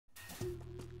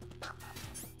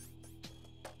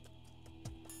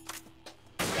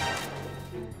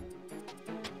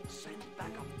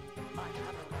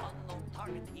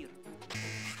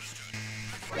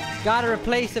Gotta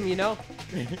replace him, you know?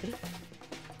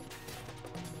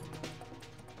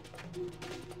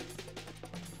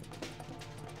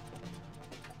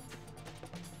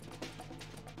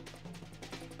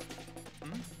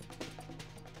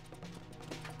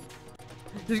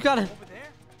 Just gotta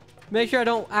make sure I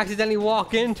don't accidentally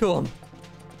walk into him.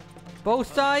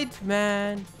 Both sides,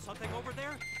 man. Something over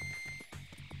there?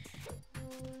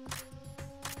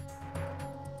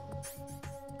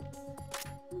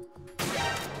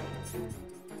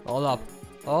 Hold up.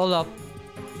 Hold up.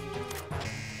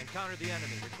 Encounter the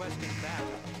enemy. Requesting backup.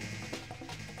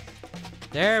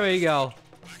 There we go.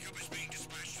 Backup is being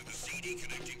dispatched to the CD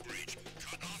connecting bridge.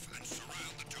 Cut off and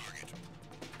surround the target.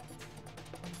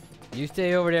 You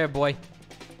stay over there, boy.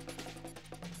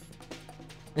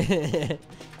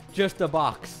 Just a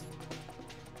box.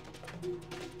 Return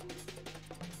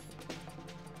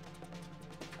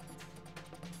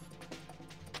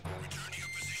to your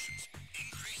positions.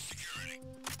 Increase security.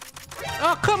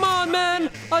 Oh, come on, man!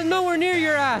 I'm nowhere near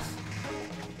your ass.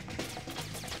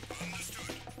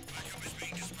 Understood. Backup is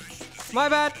being dispatched to the CD My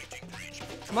bad. connecting bridge.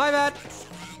 My bad.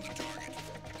 Surround the target.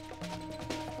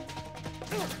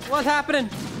 What's happening?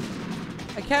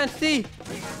 I can't see.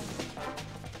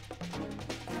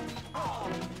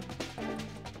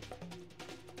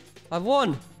 I've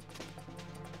won.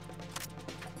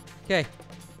 Okay.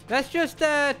 Let's just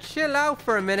chill out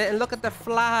for a minute and look at the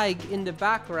flag in the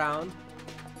background.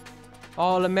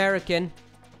 All American.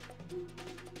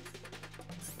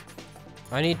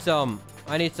 I need some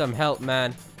help,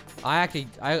 man. I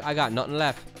got nothing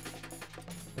left.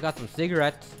 I got some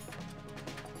cigarettes.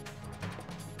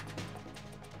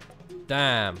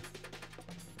 Damn.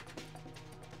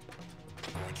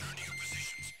 Return to your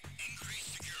positions.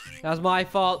 Increase security. That's my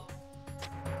fault.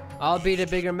 I'll be the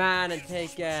bigger man and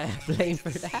take blame for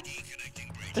that.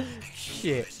 Connecting bridge.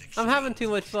 Shit. I'm having too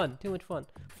much fun. Too much fun.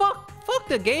 Fuck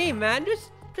the game, man.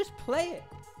 Just play it.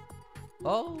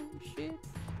 Oh shit.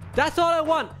 That's all I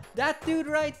want. That dude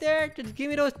right there. Just give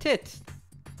me those tits.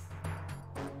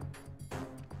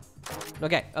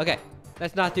 Okay.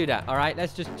 Let's not do that. All right.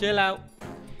 Let's just chill out.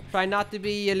 Try not to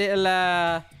be a little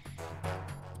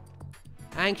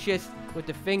anxious with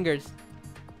the fingers.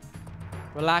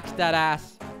 Relax that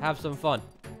ass. Have some fun.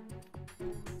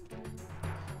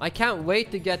 I can't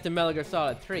wait to get to Metal Gear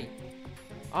Solid 3.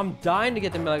 I'm dying to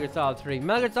get to Metal Gear Solid 3.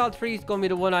 Metal Gear Solid 3 is gonna be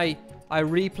the one I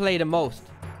replay the most.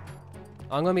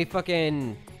 I'm gonna be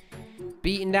fucking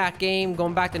beating that game,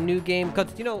 going back to new game, because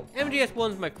you know MGS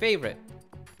 1's my favorite.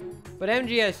 But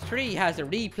MGS 3 has a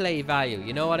replay value,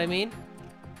 you know what I mean?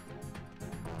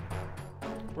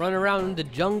 Run around in the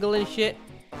jungle and shit.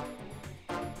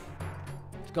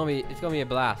 It's gonna be a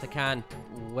blast. I can't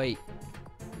wait.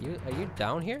 Are you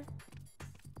down here?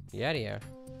 Yeah, they are.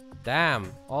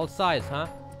 Damn, all sides, huh?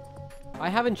 I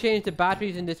haven't changed the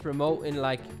batteries in this remote in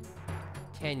like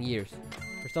 10 years.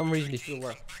 For some reason, they still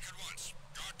work. Back at once.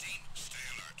 Guard team, stay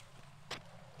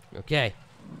alert. Okay.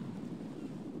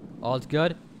 All's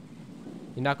good.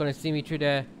 You're not gonna see me through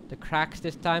the cracks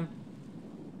this time.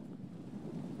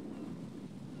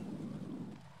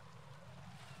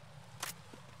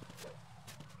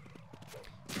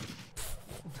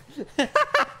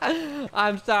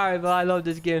 I'm sorry, but I love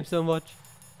this game so much.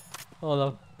 Hold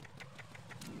on.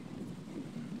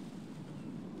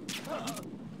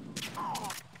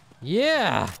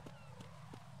 Yeah.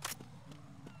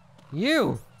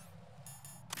 You.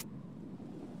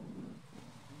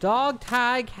 Dog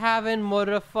tag having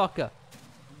motherfucker.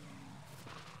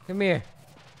 Come here.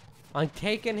 I'm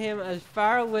taking him as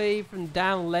far away from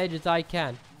down ledge as I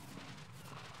can.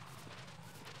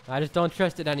 I just don't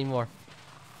trust it anymore.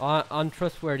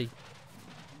 Untrustworthy.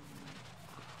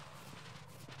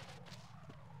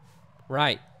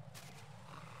 Right.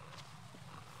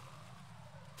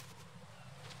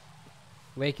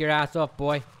 Wake your ass up,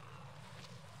 boy.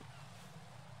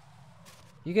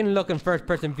 You can look in first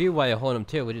person view while you hold him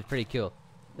too, which is pretty cool.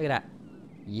 Look at that.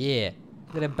 Yeah.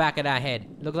 Look at the back of that head.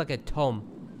 Look like a thumb.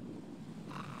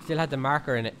 Still had the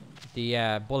marker in it.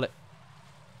 The bullet.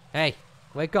 Hey,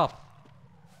 wake up.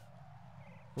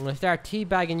 I'm gonna start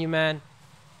teabagging you, man.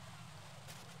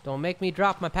 Don't make me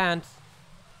drop my pants.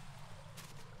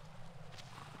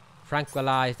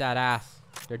 Tranquilize that ass.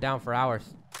 They're down for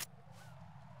hours.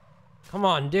 Come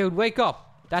on, dude, wake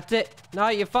up. That's it. No,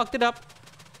 you fucked it up.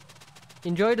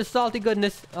 Enjoy the salty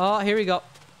goodness. Oh, here we go.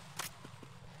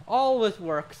 Always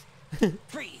works.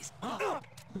 Freeze!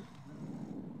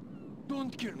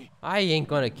 Don't kill me. I ain't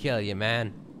gonna kill you,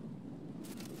 man.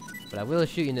 But I will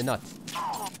shoot you in the nuts.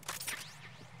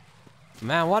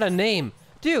 Man, what a name.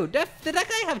 Dude, did that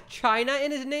guy have China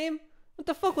in his name? What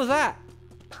the fuck was that?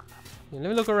 Here, let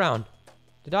me look around.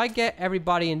 Did I get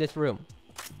everybody in this room?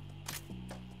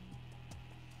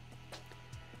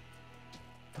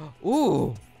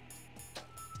 Ooh.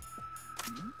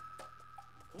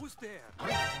 Who's there?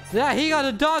 Yeah, he got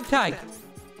a dog tag.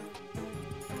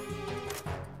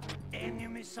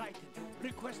 Enemy sighted.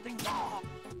 Requesting.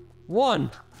 One.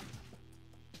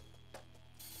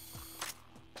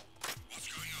 What's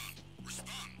going on?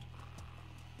 Respond.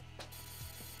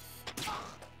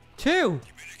 Two.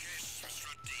 Communications with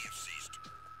Strut D have ceased.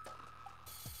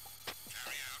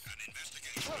 Carry out an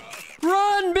investigation.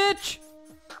 Run, bitch.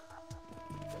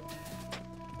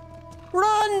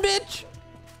 Run, bitch.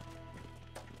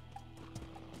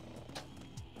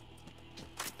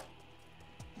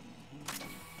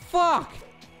 Fuck.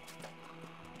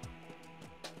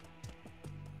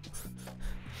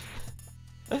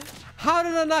 How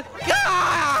did I not?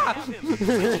 Ah!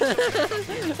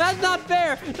 That's not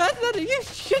fair. That's not. You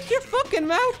shut your fucking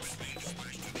mouth.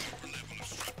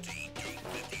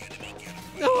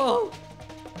 Oh,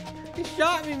 he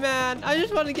shot me, man. I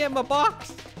just want to get my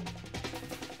box.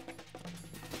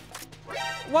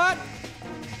 What?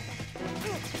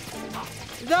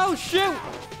 Don't shoot!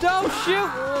 Don't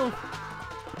shoot! Oh.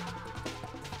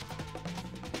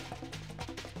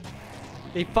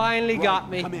 He finally got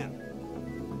me. Come in.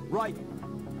 Right.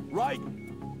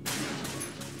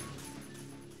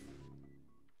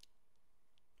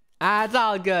 Ah, it's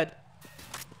all good.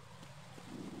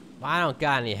 Well, I don't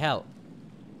got any help.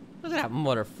 Look at that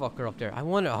motherfucker up there. I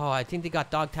wonder. Oh, I think they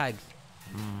got dog tags.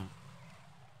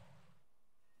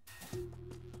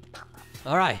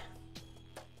 All right.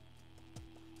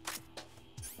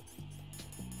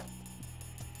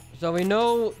 So we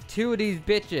know 2 of these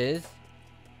bitches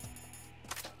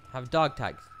have dog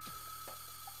tags.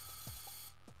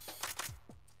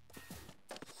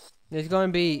 There's going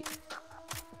to be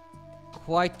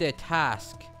quite the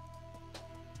task.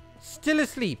 Still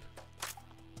asleep.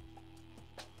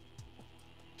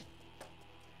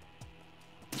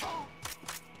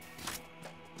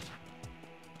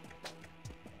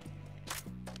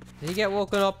 Did he get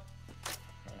woken up?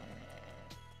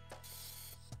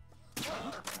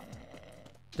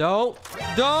 Don't!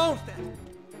 Don't!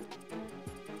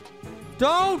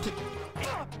 Don't!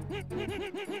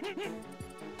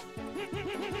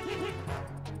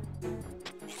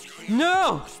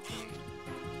 No!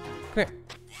 Come here.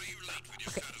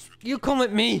 Okay. You come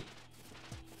with me!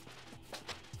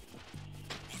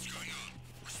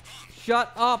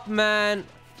 Shut up, man!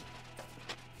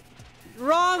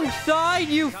 Wrong side,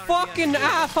 you fucking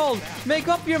asshole! Make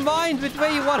up your mind which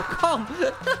way you want to come!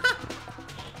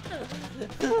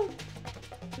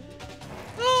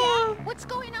 Jack, what's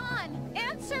going on?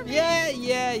 Answer me!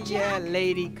 Yeah, Jack,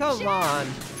 lady, come Jack. on!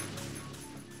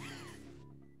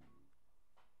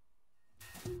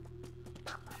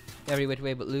 Every which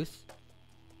way but loose.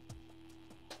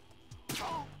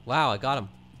 Wow, I got him.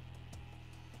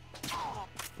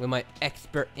 With my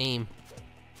expert aim.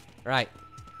 Right.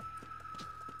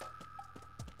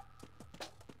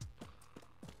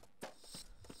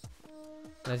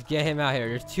 Let's get him out here.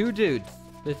 There's 2 dudes.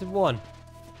 This is 1.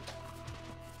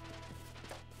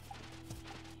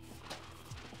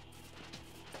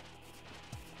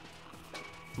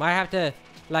 Might have to,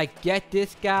 like, get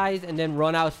this guys and then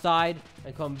run outside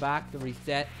and come back to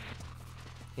reset.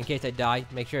 In case I die.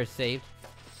 Make sure it's saved.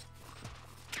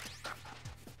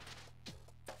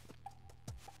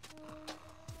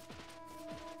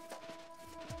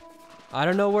 I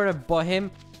don't know where to put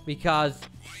him because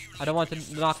I don't want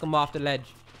to knock him off the ledge.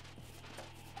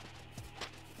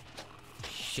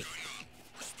 Shit.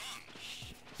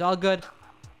 It's all good.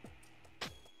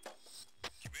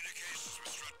 Communications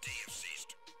with Strut D have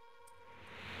ceased.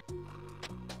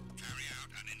 Carry out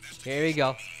an investigation. Here we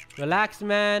go. Relax,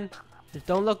 man. Just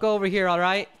don't look over here,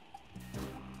 alright?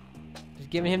 Just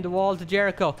giving him the wall to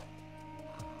Jericho.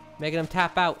 Making him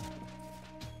tap out.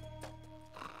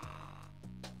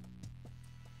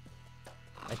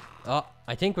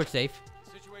 I think we're safe.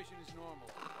 Situation is normal.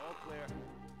 All clear.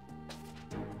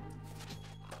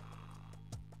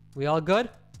 We all good?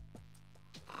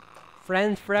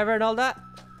 Friends forever and all that?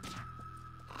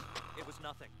 It was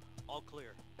nothing. All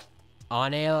clear.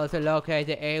 Unable to locate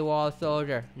the AWOL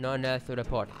soldier. None else to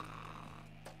report.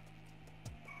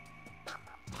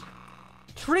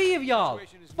 3 of y'all!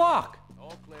 Situation is Fuck!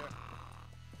 All clear.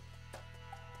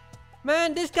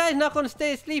 Man, this guy's not gonna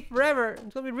stay asleep forever.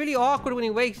 It's gonna be really awkward when he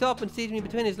wakes up and sees me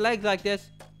between his legs like this.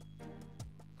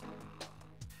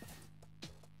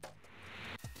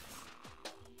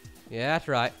 Yeah, that's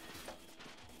right.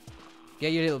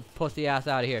 Get your little pussy ass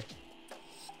out of here.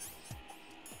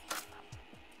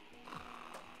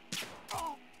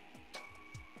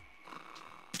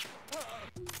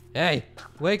 Hey,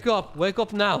 wake up. Wake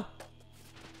up now.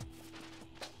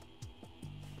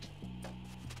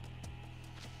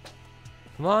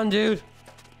 Come on, dude.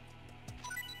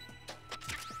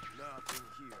 Nothing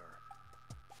here.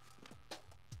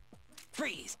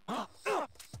 Freeze!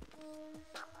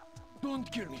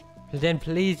 Don't kill me. Then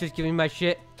please just give me my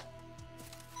shit.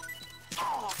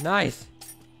 Nice.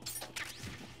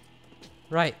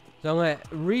 Right, so I'm gonna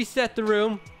reset the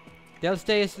room. They'll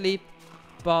stay asleep,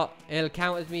 but it'll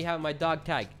count as me having my dog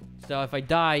tag. So if I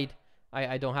died,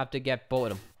 I don't have to get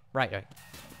both of them. Right.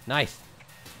 Nice.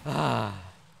 Ah.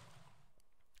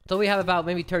 So we have about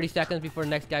maybe 30 seconds before the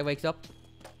next guy wakes up.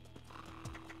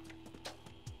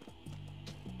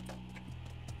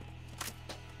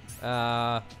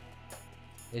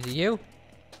 Is it you?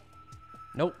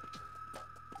 Nope.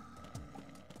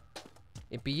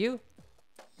 It be you?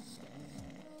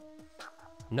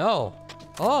 No.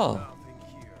 Oh.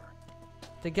 Nothing here.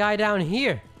 The guy down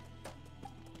here.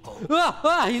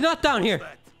 Ah, he's not down here.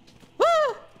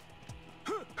 Ah!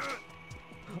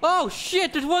 Oh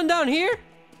shit, there's one down here.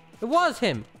 It was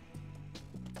him.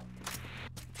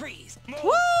 Freeze!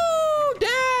 Woo!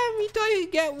 Damn, he thought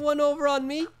he'd get one over on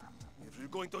me. If you're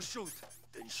going to shoot,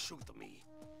 then shoot me.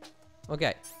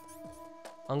 Okay.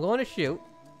 I'm going to shoot.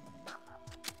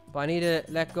 But I need to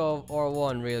let go of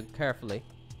R1 real carefully.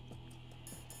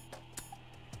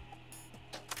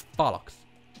 Bollocks.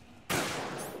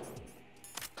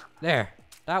 There.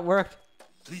 That worked.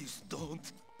 Please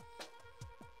don't.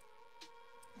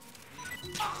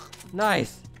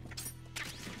 Nice.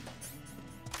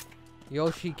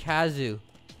 Yoshikazu.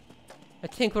 I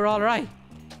think we're alright.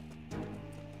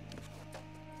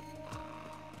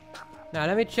 Now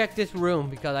let me check this room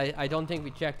because I don't think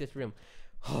we checked this room.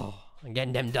 Oh, I'm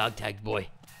getting them dog tags, boy.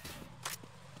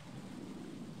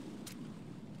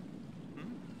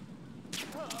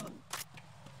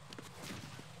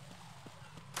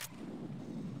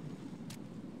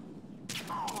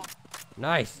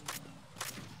 Nice.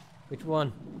 Which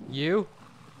one? You?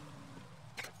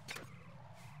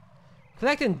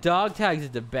 Collecting dog tags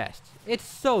is the best. It's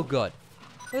so good.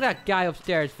 Look at that guy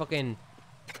upstairs fucking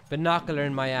binocular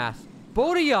in my ass.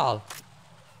 Both of y'all.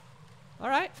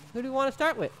 Alright, who do you want to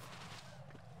start with?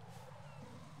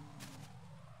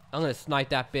 I'm gonna snipe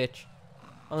that bitch.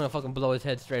 I'm gonna fucking blow his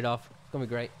head straight off. It's gonna be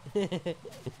great.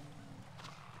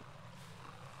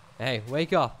 Hey,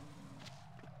 wake up.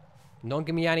 Don't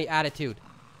give me any attitude.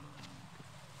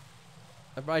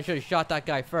 I probably should have shot that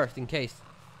guy first in case.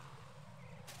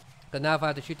 Because now if I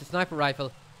have to shoot the sniper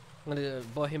rifle, I'm gonna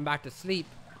put him back to sleep.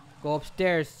 Go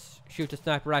upstairs, shoot the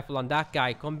sniper rifle on that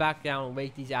guy, come back down and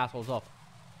wake these assholes up.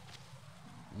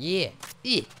 Yeah.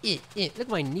 Look at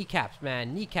my kneecaps,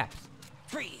 man. Kneecaps.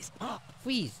 Freeze!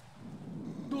 Freeze.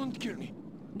 Don't kill me.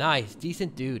 Nice.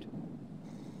 Decent dude.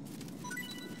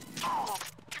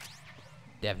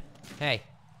 Devin. Hey.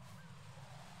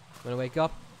 Wanna wake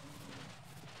up?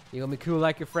 You gonna be cool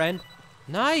like your friend?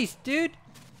 Nice, dude.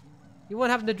 You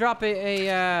wouldn't happen to drop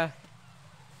a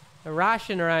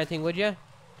ration or anything, would you?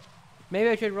 Maybe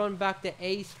I should run back to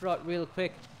A strut real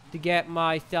quick to get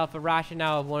myself a ration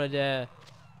out of one of the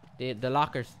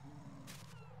lockers.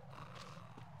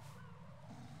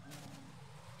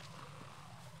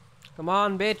 Come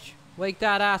on, bitch. Wake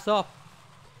that ass up.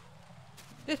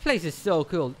 This place is so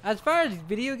cool. As far as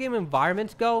video game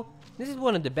environments go, this is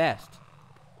one of the best.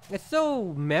 It's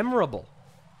so memorable.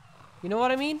 You know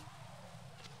what I mean?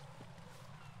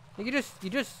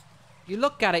 You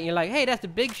look at it and you're like, hey, that's a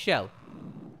big shell.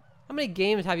 How many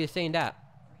games have you seen that?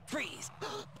 Freeze!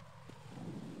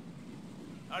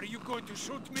 Are you going to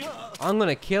shoot me? I'm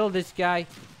gonna kill this guy.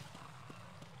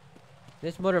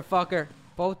 This motherfucker.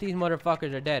 Both these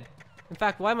motherfuckers are dead. In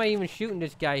fact, why am I even shooting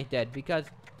this guy dead? Because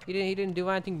he didn't do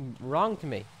anything wrong to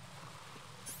me.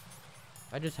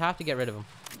 I just have to get rid of him.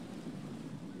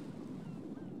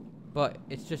 But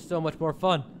it's just so much more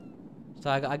fun. So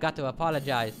I got to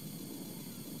apologize.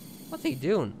 What's he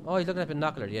doing? Oh, he's looking at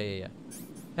binoculars. Yeah.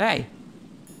 Hey!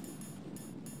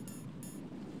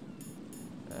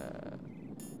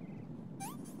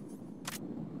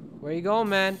 Where you going,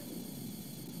 man?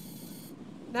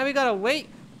 Now we gotta wait.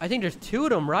 I think there's two of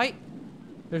them, right?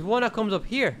 There's one that comes up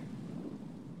here.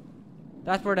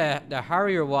 That's where the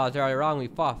Harrier was earlier on. We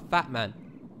fought Fat Man.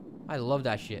 I love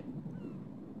that shit.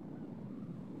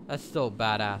 That's so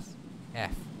badass.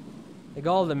 F. Like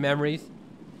all the memories.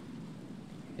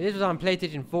 If this was on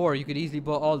PlayStation 4, you could easily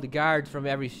put all the guards from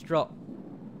every strut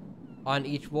on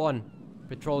each one,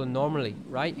 patrolling normally,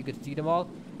 right? You could see them all.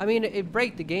 I mean, it'd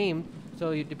break the game,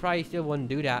 so you probably still wouldn't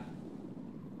do that.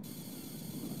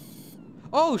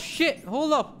 Oh shit!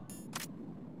 Hold up!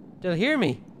 They'll hear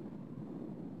me.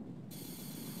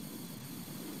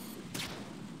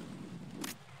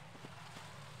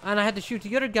 And I had to shoot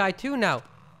the other guy too now.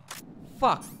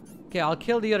 Fuck. Okay, I'll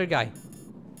kill the other guy.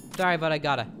 Sorry, but I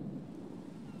gotta.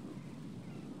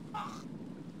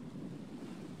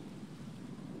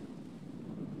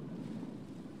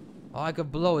 Oh, I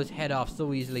could blow his head off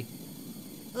so easily.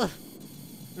 Ugh.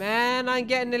 Man, I'm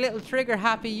getting a little trigger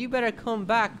happy. You better come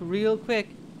back real quick.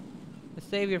 To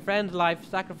save your friend's life.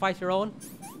 Sacrifice your own.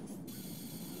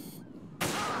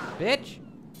 Bitch.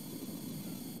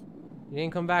 You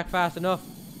didn't come back fast enough.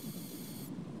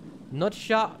 Nut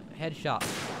shot. Headshot.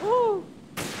 Woo!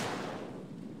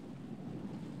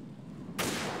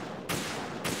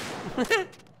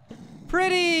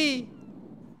 Pretty!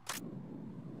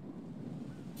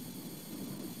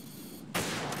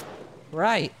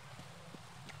 Right.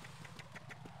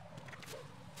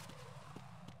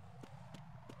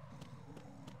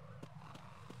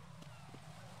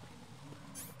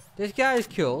 This guy is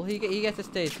cool. He gets to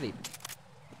stay asleep.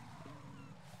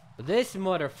 But this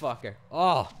motherfucker.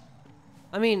 Oh.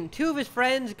 I mean, 2 of his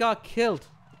friends got killed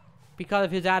because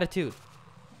of his attitude.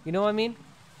 You know what I mean?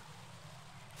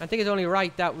 I think it's only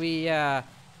right that we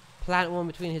plant one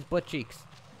between his butt cheeks.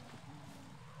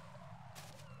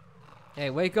 Hey,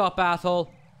 wake up,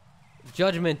 asshole.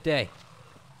 Judgment Day.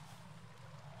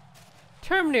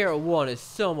 Terminator 1 is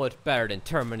so much better than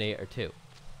Terminator 2.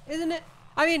 Isn't it?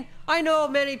 I mean, I know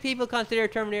many people consider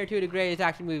Terminator 2 the greatest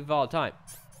action movie of all time.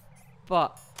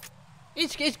 But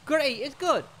it's great. It's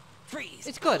good. Freeze!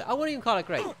 It's good. I wouldn't even call it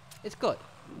great. It's good.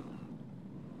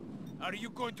 Are you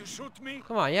going to shoot me?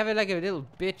 Come on, you have it like a little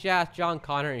bitch ass John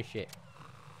Connor and shit.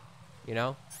 You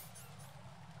know?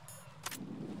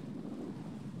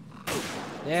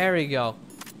 There we go.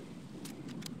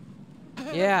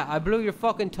 Yeah, I blew your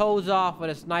fucking toes off with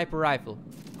a sniper rifle.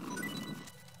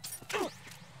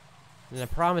 And a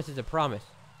promise is a promise.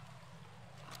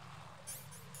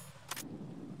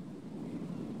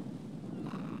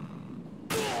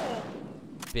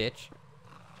 Bitch.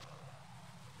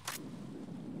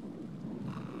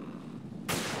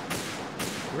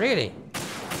 Really?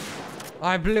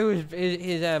 I blew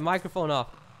his microphone off.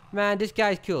 Man, this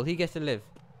guy's cool. He gets to live.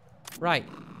 Right.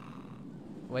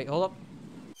 Wait, hold up.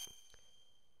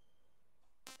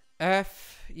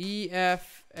 F E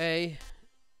F A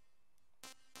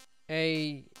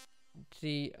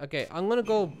C. Okay, I'm gonna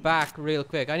go back real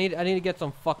quick. I need to get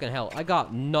some fucking help. I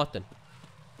got nothing.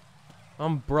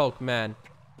 I'm broke, man.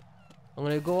 I'm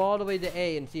gonna go all the way to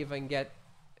A and see if I can get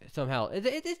some help.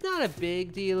 It's not a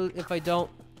big deal if I don't.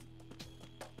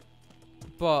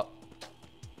 But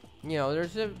you know,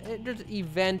 there's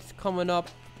events coming up.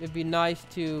 It'd be nice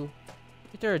to.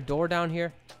 Is there a door down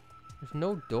here? There's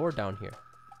no door down here.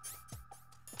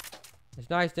 It's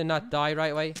nice to not die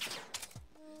right away.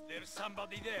 There's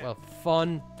somebody there. Well,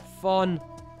 fun.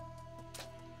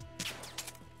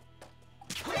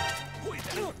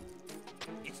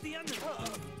 It's the enemy.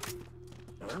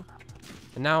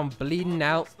 And now I'm bleeding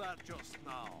out. What's that just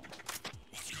now?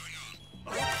 What's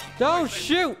going on? Don't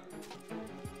shoot!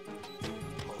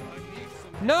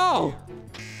 No!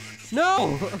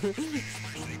 No!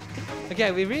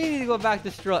 Okay, we really need to go back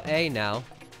to strut A now.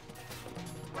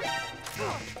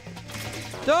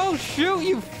 Don't shoot,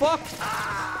 you fuck!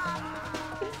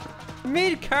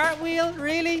 Mid cartwheel,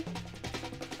 really?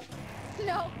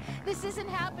 No, this isn't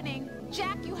happening.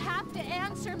 Jack, you have to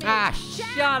answer me. Ah, Jack,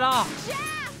 shut up! Jack!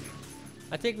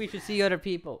 I think we should see other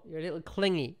people. You're a little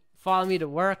clingy. Follow me to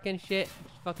work and shit.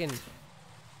 Fucking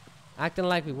acting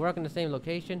like we work in the same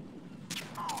location.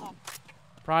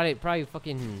 Probably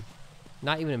fucking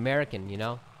not even American, you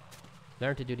know?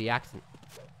 Learn to do the accent.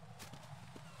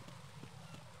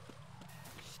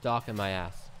 Stalking my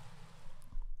ass.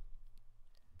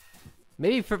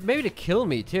 Maybe to kill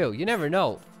me too. You never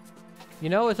know. You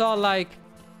know, it's all like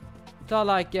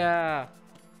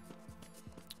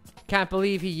can't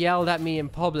believe he yelled at me in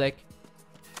public,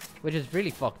 which is really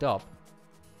fucked up.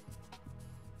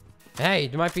 Hey,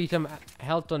 there might be some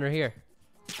health under here.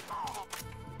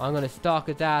 I'm gonna stalk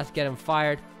his ass, get him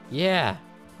fired. Yeah,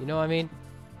 you know what I mean?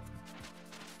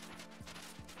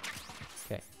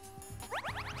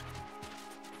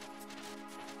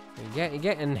 Okay.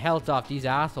 Getting health off these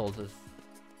assholes is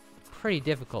pretty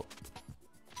difficult.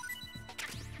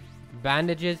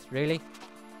 Bandages, really?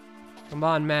 Come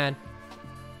on, man.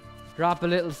 Drop a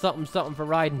little something for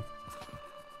Raiden.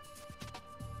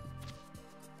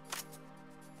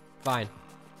 Fine.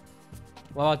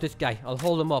 What about this guy? I'll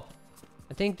hold him up.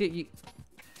 I think that you...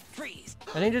 Freeze!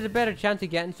 I think there's a better chance of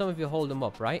getting some if you hold him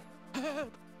up, right?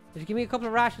 Just give me a couple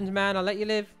of rations, man. I'll let you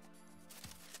live.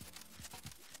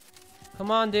 Come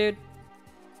on, dude.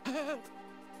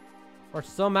 Or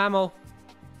some ammo.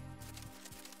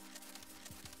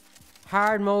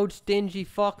 Hard mode, stingy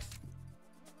fucks.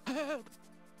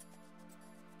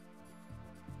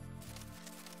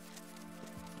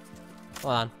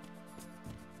 Hold on.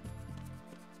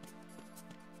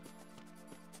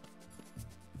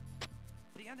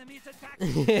 The enemy's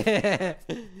attacking.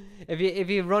 if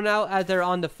you run out as they're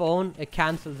on the phone, it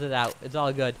cancels it out. It's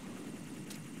all good.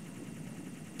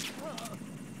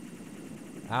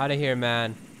 Out of here,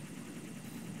 man.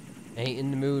 Ain't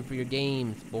in the mood for your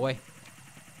games, boy.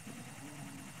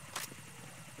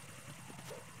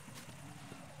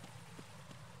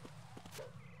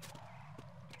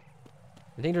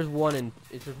 I think there's one in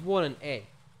A.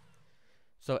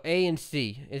 So A and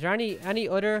C. Is there any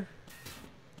other?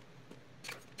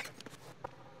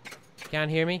 Can't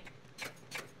hear me?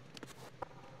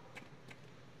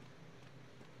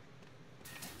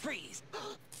 Freeze.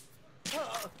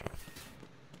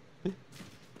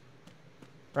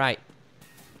 Right.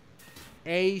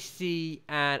 A, C,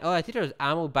 and... Oh, I think there's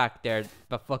ammo back there,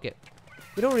 but fuck it.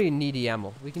 We don't really need the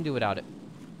ammo. We can do without it.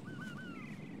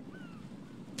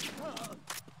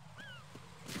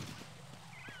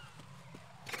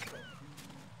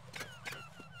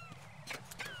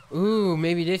 Ooh,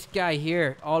 maybe this guy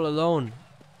here, all alone.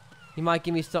 He might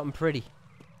give me something pretty.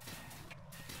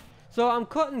 So I'm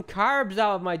cutting carbs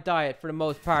out of my diet for the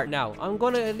most part now. I'm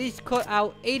gonna at least cut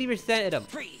out 80% of them.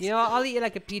 You know, I'll eat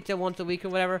like a pizza once a week or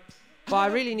whatever. But I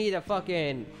really need a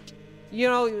fucking... You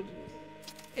know,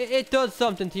 it does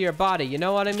something to your body, you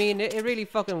know what I mean? It really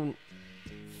fucking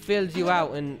fills you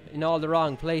out in all the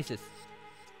wrong places.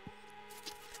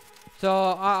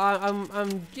 So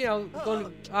I'm you know, going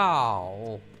to...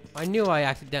 Oh, I knew I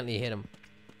accidentally hit him.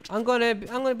 I'm gonna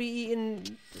be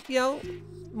eating, you know,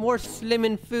 more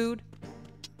slimming food.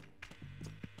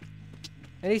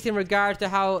 At least in regards to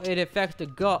how it affects the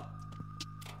gut.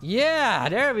 Yeah,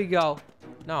 there we go.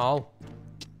 No.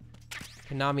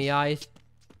 Konami eyes.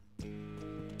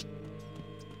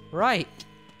 Right.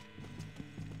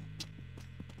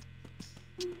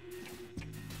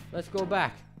 Let's go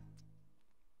back.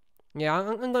 Yeah,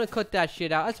 I'm gonna cut that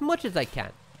shit out as much as I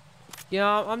can. You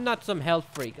know, I'm not some health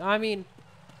freak. I mean,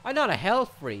 I'm not a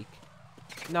health freak.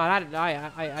 No,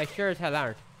 I sure as hell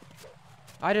aren't.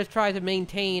 I just try to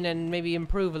maintain and maybe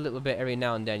improve a little bit every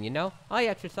now and then, you know? I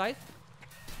exercise.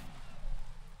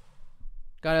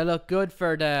 Gotta look good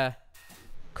for the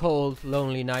cold,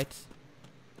 lonely nights.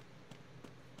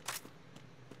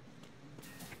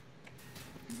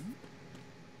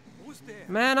 Who's there?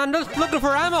 Man, I'm just looking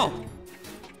for ammo!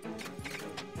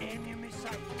 Enemy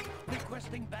sight.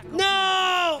 Requesting backup.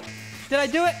 No! Did I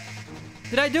do it?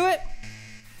 Did I do it?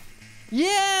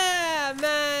 Yeah,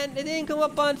 man! It didn't come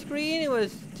up on screen. It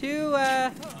was too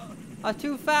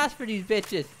fast for these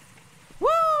bitches.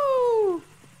 Woo!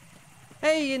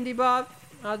 Hey, Indie Bob.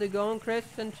 How's it going, Chris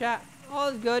and chat?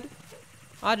 All's good.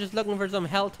 I'm just looking for some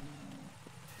health.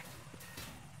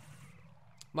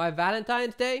 My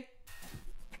Valentine's Day?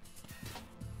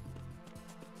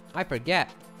 I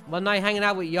forget. Wasn't I hanging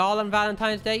out with y'all on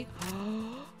Valentine's Day?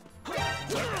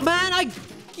 Man,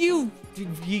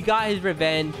 he got his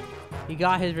revenge. He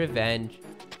got his revenge.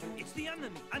 It's the enemy.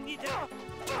 I need help.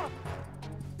 What's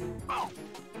going on?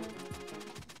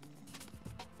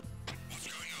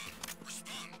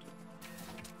 Respond.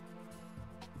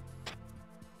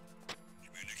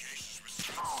 Communications with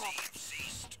Site C have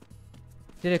ceased.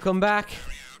 Did it come back?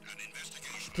 Carry out an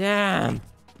investigation. Damn.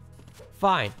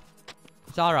 Fine.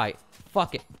 It's alright.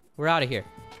 Fuck it. We're out of here.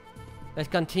 Let's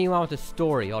continue on with the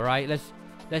story, alright?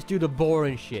 Let's do the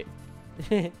boring shit.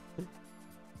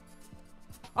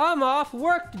 I'm off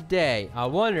work today. I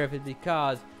wonder if it's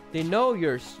because they know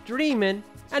you're streaming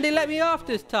and they let me off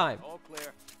this time. All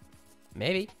clear.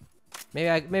 Maybe.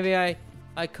 Maybe I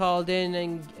called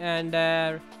in and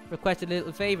requested a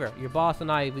little favor. Your boss and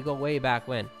I, we go way back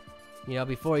when. You know,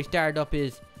 before he started up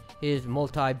his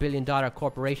multi-billion-dollar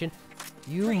corporation.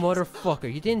 You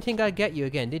motherfucker. You didn't think I'd get you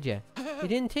again, did you? You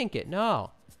didn't think it.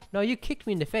 No. No, you kicked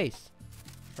me in the face.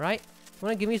 Right?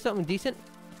 Wanna give me something decent?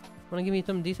 Wanna give me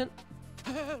something decent?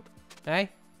 Hey?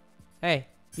 Hey,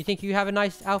 you think you have a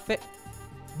nice outfit?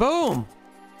 Boom!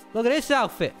 Look at this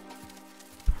outfit!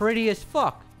 Pretty as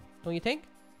fuck. Don't you think?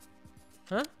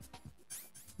 Huh?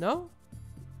 No?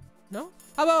 No?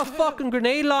 How about a fucking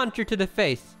grenade launcher to the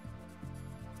face?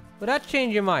 Would that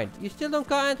change your mind? You still don't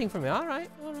got anything from me.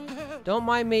 Alright, alright. Don't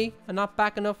mind me. I'm not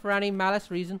backing up for any malice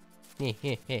reason.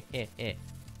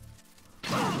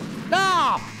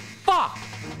 No! Fuck!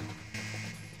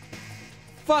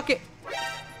 Fuck it!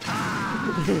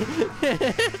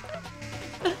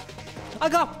 I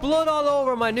got blood all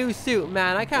over my new suit,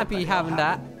 man. I can't be having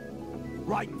that.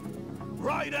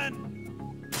 Raiden!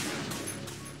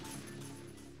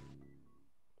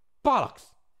 Bollocks!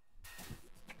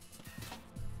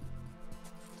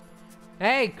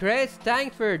 Hey, Chris,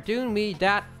 thanks for doing me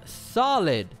that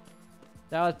solid.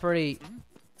 That was pretty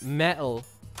Metal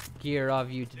Gear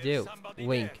of you to do.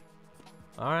 Wink.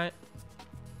 Alright.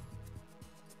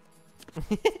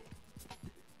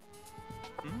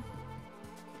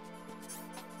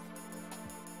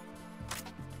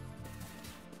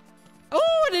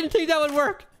 Oh, I didn't think that would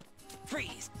work.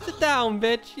 Freeze. Sit down,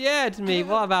 bitch. Yeah, it's me.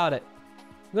 What about it?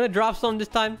 I'm gonna drop some this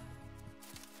time.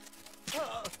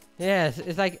 Yes,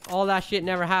 it's like all that shit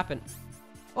never happened.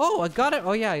 Oh, I got it.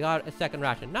 Oh yeah, I got a second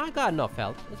ration. Now I got enough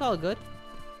health. It's all good.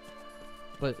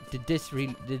 But did this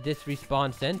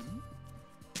respawn since?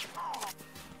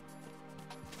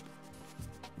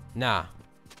 Nah.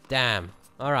 Damn.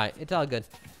 All right, it's all good.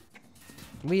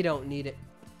 We don't need it.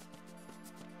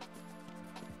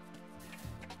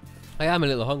 I am a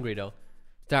little hungry though.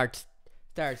 Start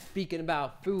speaking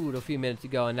about food a few minutes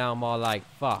ago, and now I'm all like,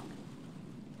 fuck.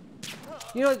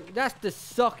 You know, that's the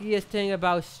suckiest thing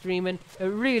about streaming. It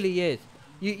really is.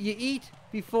 You eat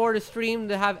before the stream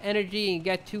to have energy and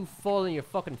get too full, and you're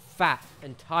fucking fat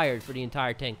and tired for the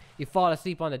entire thing. You fall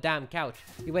asleep on the damn couch.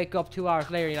 You wake up 2 hours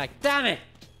later and you're like, damn it!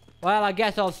 Well, I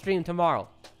guess I'll stream tomorrow.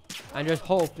 And just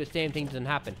hope the same thing doesn't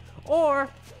happen. Or,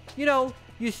 you know,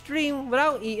 you stream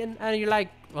without eating and you're like,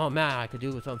 oh man, I could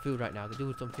do with some food right now. I could do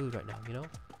with some food right now, you know?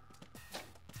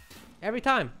 Every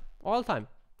time. All the time.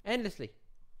 Endlessly.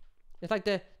 It's like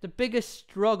the biggest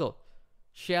struggle.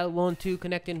 Shell 1-2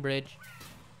 connecting bridge.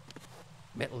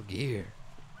 Metal Gear.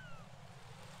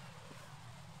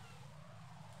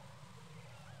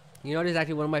 You know, this is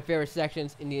actually one of my favorite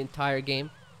sections in the entire game.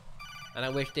 And I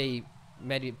wish they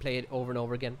maybe play it over and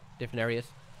over again. Different areas.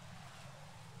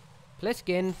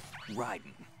 Pliskin.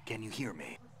 Raiden, can you hear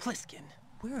me? Pliskin,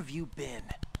 where have you been?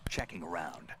 Checking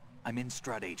around. I'm in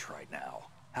Strut H right now.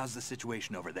 How's the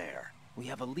situation over there? We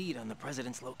have a lead on the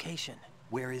president's location.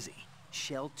 Where is he?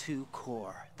 Shell 2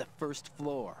 core, the first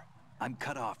floor. I'm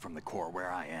cut off from the core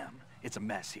where I am. It's a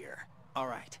mess here. All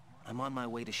right, I'm on my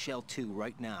way to Shell 2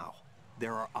 right now.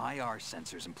 There are IR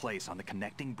sensors in place on the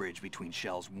connecting bridge between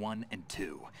Shells 1 and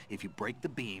 2. If you break the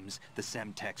beams, the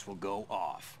Semtex will go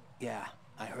off. Yeah,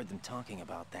 I heard them talking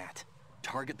about that.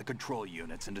 Target the control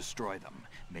units and destroy them.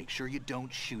 Make sure you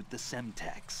don't shoot the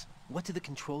Semtex. What do the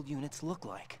control units look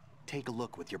like? Take a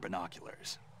look with your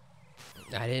binoculars.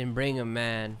 I didn't bring them,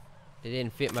 man. They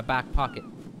didn't fit in my back pocket.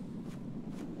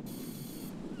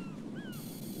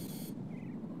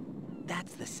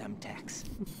 That's the Semtex.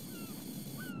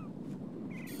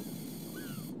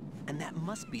 And that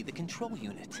must be the control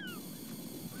unit.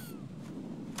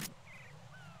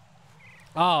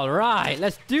 Alright,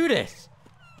 let's do this!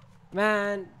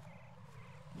 Man,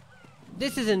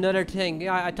 this is another thing.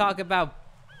 I talk about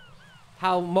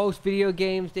how most video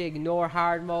games, they ignore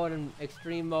hard mode and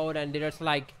extreme mode, and they're just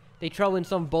like, they throw in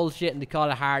some bullshit and they call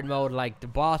it hard mode, like the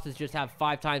bosses just have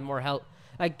 5 times more health.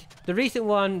 Like, the recent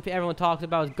one everyone talks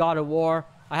about is God of War.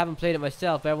 I haven't played it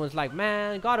myself, but everyone's like,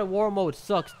 man, God of War mode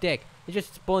sucks dick. It's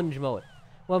just sponge mode.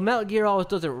 Well, Metal Gear always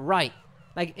does it right.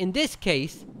 Like, in this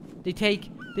case, they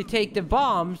take the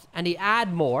bombs and they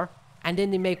add more, and then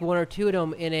they make 1 or 2 of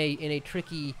them in a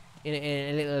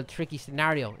little tricky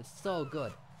scenario. It's so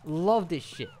good. Love this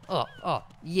shit. Oh,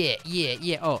 yeah.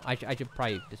 Oh, I should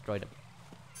probably destroy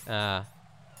them.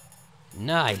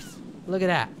 Nice. Look at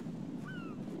that.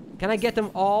 Can I get them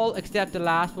all except the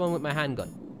last one with my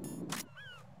handgun?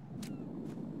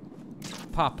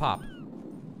 Pop, pop.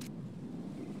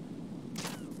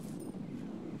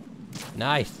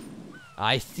 Nice.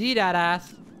 I see that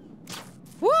ass.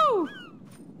 Woo!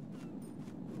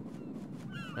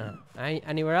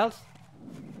 Anywhere else?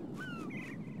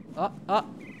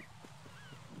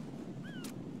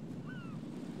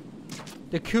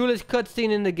 The coolest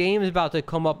cutscene in the game is about to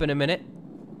come up in a minute.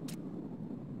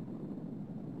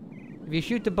 If you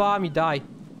shoot the bomb, you die.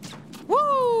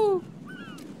 Woo!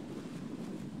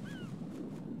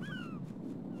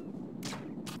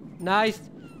 Nice.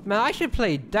 Man, I should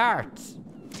play darts.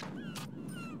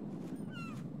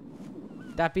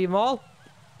 That be them all?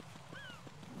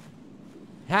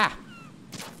 Ha!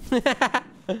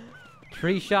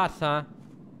 3 shots, huh?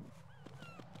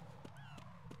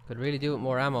 Could really do with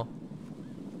more ammo.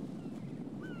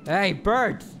 Hey,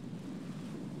 birds!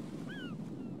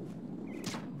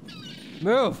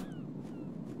 Move!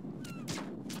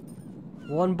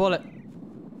 1 bullet.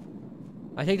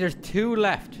 I think there's 2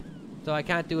 left, so I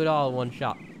can't do it all in 1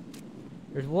 shot.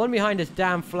 There's 1 behind this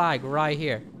damn flag right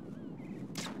here.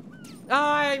 Oh,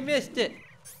 I missed it!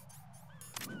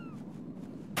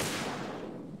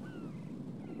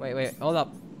 Wait, hold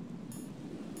up.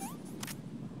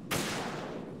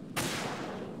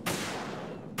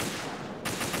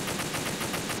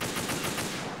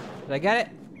 Did I get it?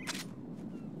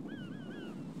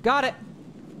 Got it!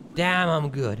 Damn, I'm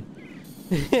good.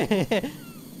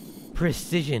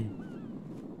 Precision.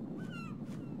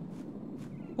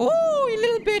 Oh, you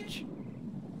little bitch!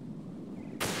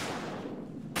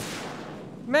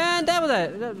 Man, that was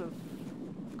a...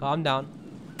 Calm down.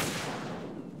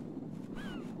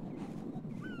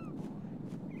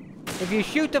 If you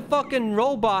shoot the fucking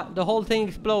robot, the whole thing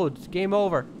explodes. Game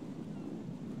over.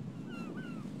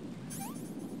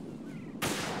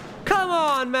 Come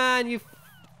on, man! You...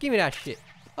 Give me that shit.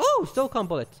 Oh, SOCOM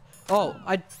bullets. Oh,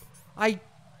 I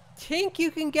think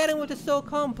you can get him with the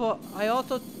SOCOM, but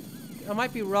I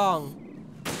might be wrong.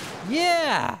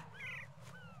 Yeah!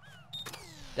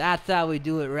 That's how we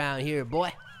do it around here,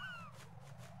 boy.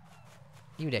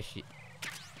 Give me that shit.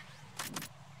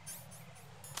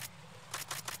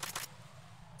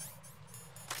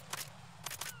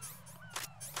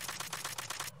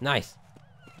 Nice.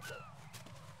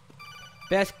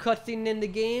 Best cutscene in the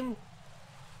game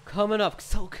coming up.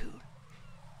 So cool.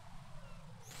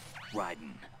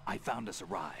 Raiden, I found us a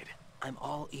ride. I'm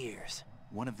all ears.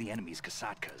 One of the enemy's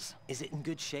Kasatkas. Is it in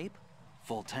good shape?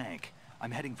 Full tank.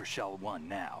 I'm heading for Shell 1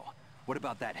 now. What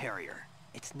about that Harrier?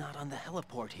 It's not on the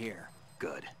heliport here.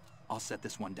 Good. I'll set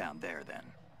this one down there then.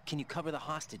 Can you cover the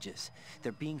hostages?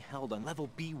 They're being held on level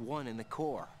B1 in the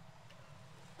core.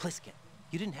 Pliskin,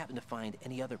 you didn't happen to find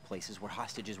any other places where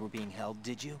hostages were being held,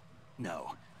 did you?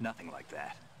 No, nothing like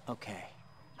that. Okay.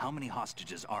 How many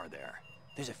hostages are there?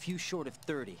 There's a few short of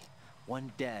 30.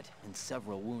 One dead and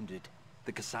several wounded.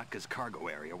 The Kasatka's cargo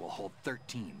area will hold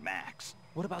 13 max.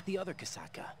 What about the other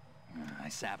Kasatka? I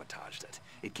sabotaged it.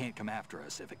 It can't come after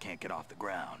us if it can't get off the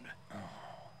ground.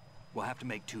 We'll have to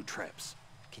make 2 trips.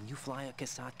 Can you fly a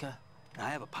Kasatka? I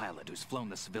have a pilot who's flown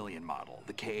the civilian model,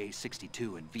 the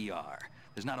KA-62 in VR.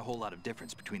 There's not a whole lot of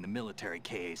difference between the military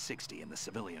KA-60 and the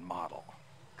civilian model.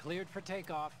 Cleared for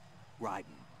takeoff.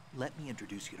 Raiden, let me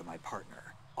introduce you to my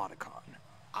partner, Otacon.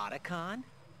 Otacon?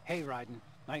 Hey, Raiden.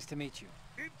 Nice to meet you.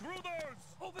 Intruders!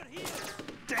 Over here!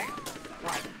 Damn!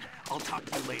 Raiden, I'll talk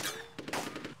to you later.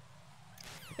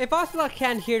 If Ocelot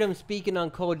can't hear them speaking on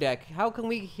codec, how can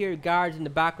we hear guards in the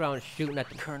background shooting at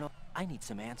them? Colonel, I need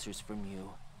some answers from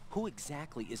you. Who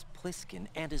exactly is Pliskin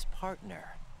and his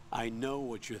partner? I know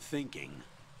what you're thinking.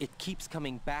 It keeps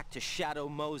coming back to Shadow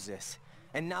Moses.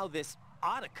 And now this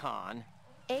Otacon.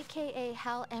 AKA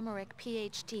Hal Emmerich,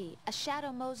 PhD, a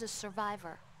Shadow Moses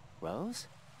survivor. Rose?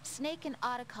 Snake and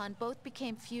Otacon both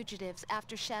became fugitives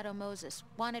after Shadow Moses,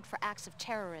 wanted for acts of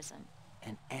terrorism.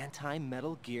 An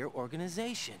anti-Metal Gear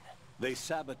organization. They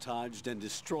sabotaged and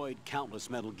destroyed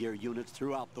countless Metal Gear units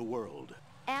throughout the world.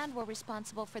 And were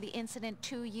responsible for the incident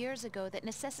 2 years ago that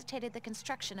necessitated the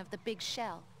construction of the Big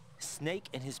Shell. Snake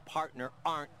and his partner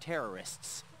aren't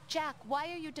terrorists. Jack,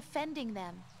 why are you defending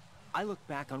them? I look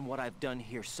back on what I've done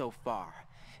here so far,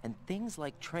 and things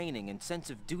like training and sense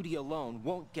of duty alone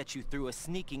won't get you through a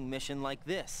sneaking mission like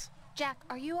this. Jack,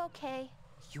 are you okay?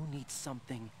 You need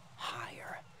something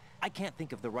higher. I can't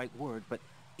think of the right word, but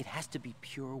it has to be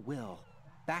pure will.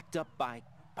 Backed up by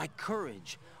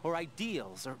courage, or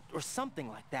ideals, or something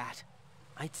like that.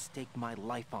 I'd stake my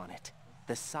life on it.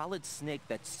 The solid snake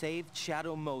that saved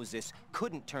Shadow Moses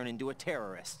couldn't turn into a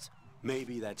terrorist.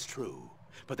 Maybe that's true,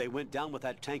 but they went down with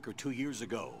that tanker 2 years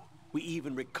ago. We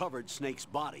even recovered Snake's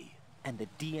body. And the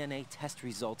DNA test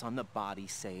results on the body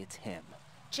say it's him.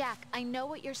 Jack, I know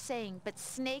what you're saying, but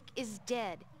Snake is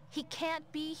dead. He can't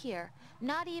be here,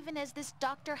 not even as this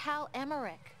Dr. Hal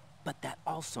Emmerich. But that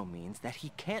also means that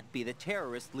he can't be the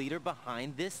terrorist leader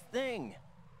behind this thing.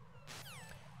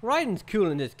 Raiden's cool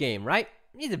in this game, right?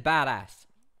 He's a badass.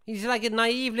 He's like a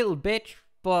naive little bitch,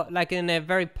 but like in a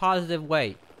very positive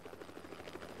way.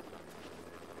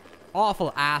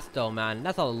 Awful ass though, man.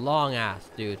 That's a long ass,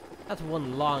 dude. That's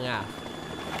one long ass.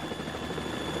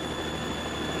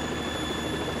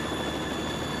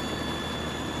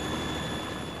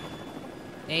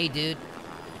 Hey, dude.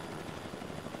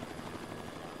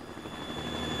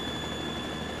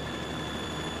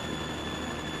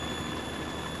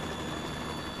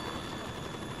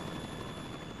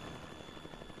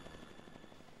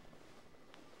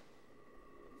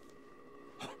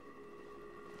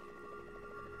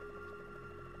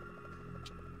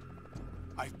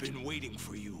 I've been waiting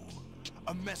for you.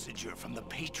 A messenger from the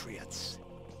Patriots.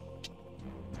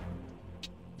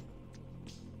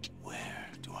 Where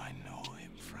do I know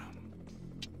him from?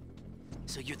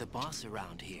 So you're the boss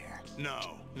around here?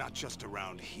 No, not just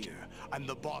around here. I'm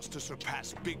the boss to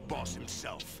surpass Big Boss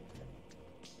himself.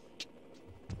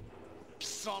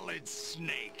 Solid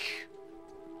Snake.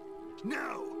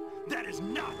 No, that is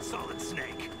not Solid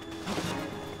Snake.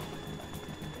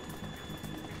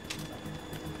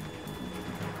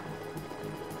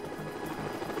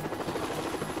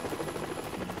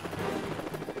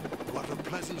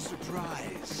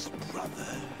 surprise, brother.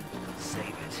 Save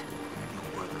it.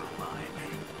 You work of mine.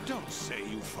 Don't say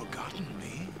you've forgotten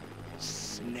me,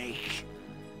 Snake.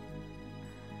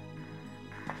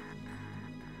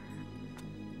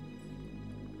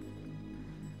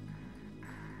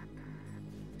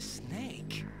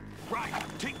 Snake? Right,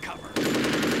 take cover.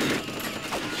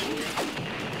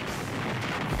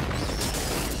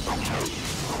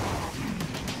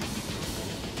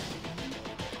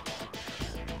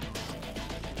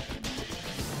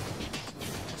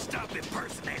 Stop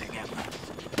impersonating him.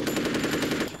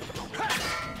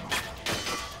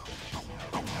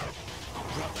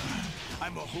 Brother,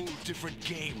 I'm a whole different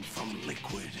game from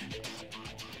Liquid.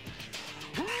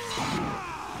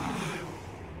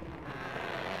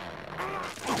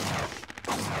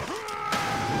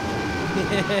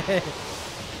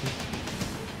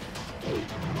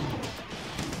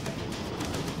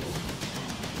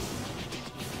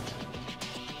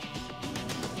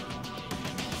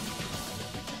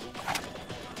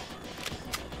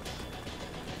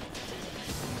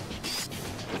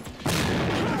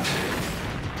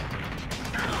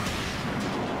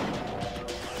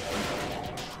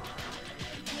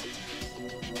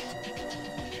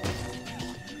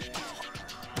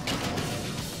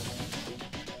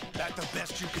 That the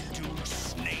best you can do,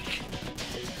 Snake?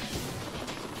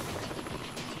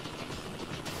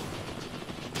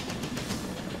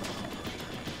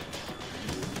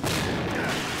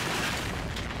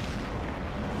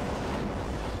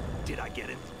 Did I get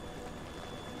it?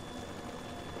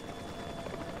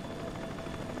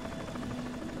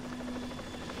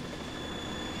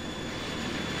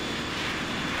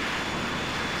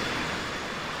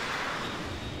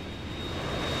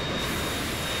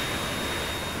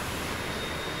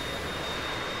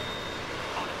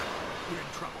 We're in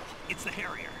trouble. It's the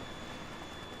Harrier.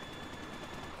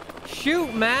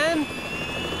 Shoot, man!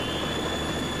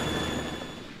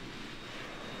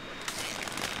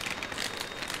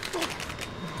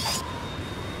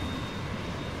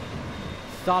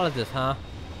 Solidus, huh?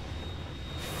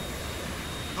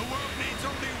 The world needs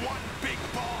only one big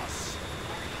boss.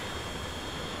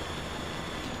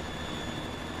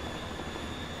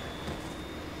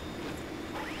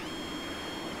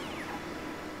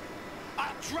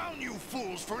 I'll drown you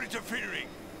fools for interfering.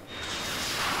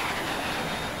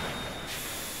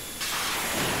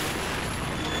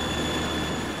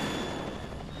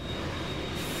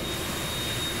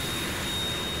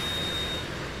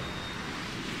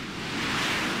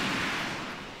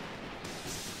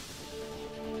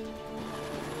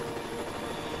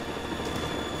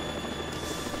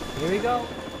 Here we go.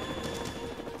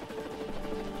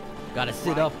 Gotta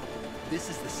sit up. This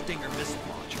is the Stinger missile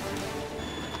launcher.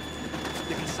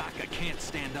 The Kasaka can't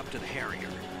stand up to the Harrier.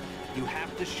 You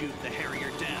have to shoot the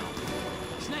Harrier down.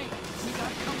 Snake, we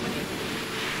got company.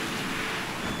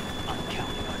 I'm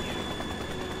counting on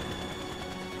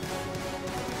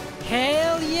you.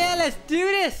 Hell yeah, let's do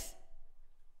this!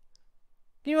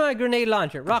 Give me my grenade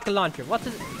launcher, rocket launcher. What's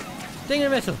it? Stinger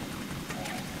missile.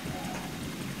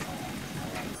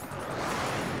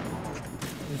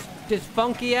 This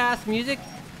funky ass music.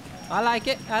 I like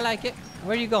it. I like it.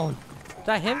 Where are you going? Is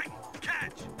that him?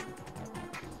 Catch!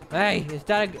 Hey, is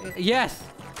that a... Yes!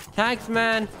 Thanks,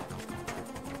 man.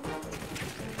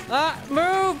 Ah,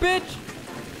 move, bitch!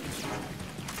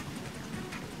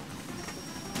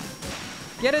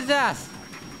 Get his ass!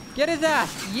 Get his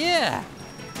ass! Yeah!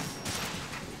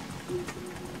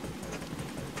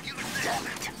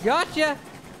 Gotcha!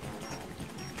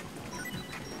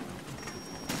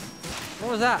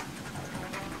 What was that?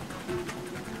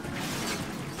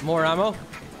 More ammo.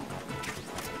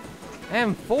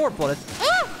 And 4 bullets.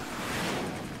 Ah!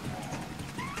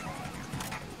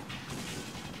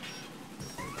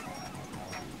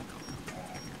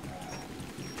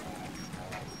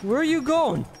 Where are you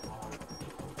going?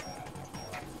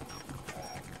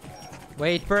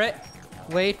 Wait for it.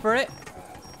 Wait for it.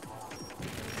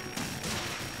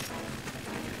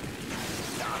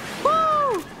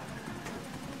 Woo!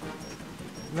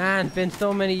 Man, been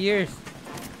so many years.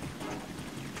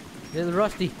 Little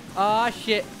rusty. Aw,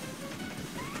 shit.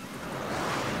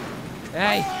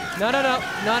 Hey. No, no, no.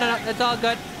 No, no, no. That's all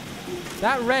good.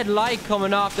 That red light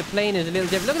coming off the plane is a little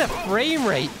different. Look at the frame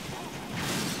rate.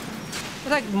 It's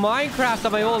like Minecraft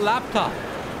on my old laptop.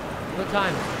 Good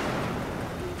time.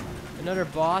 Another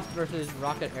boss versus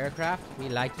rocket aircraft. We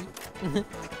like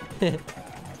it.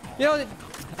 You know,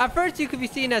 at first you could be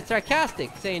seen as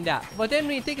sarcastic saying that. But then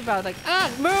when you think about it, like,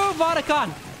 ah, move,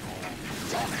 Otacon!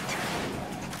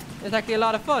 It's actually a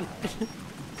lot of fun.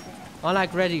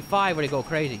 Unlike Resident 5 where they go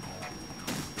crazy.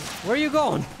 Where are you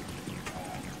going?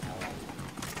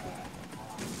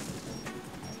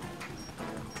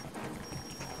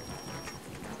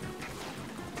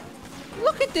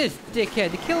 Look at this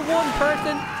dickhead. To kill one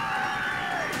person.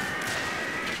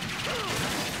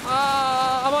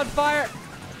 I'm on fire.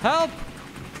 Help.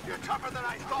 You're tougher than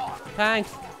I thought.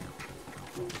 Thanks.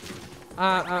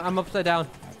 I'm upside down.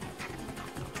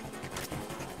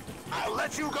 I'll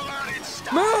let you go out in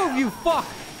style. Move, you fuck.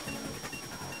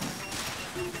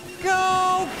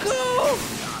 Go, go.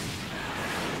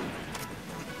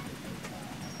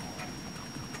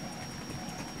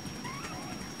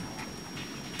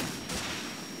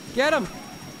 Get him.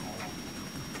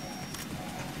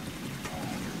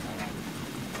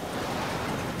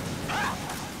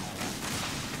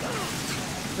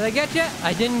 Did I get you?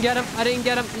 I didn't get him. I didn't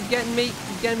get him. He's getting me.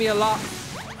 He's getting me a lot.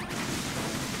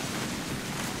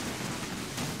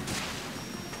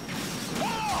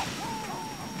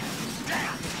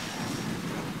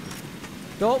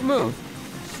 Don't move.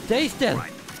 Stay still.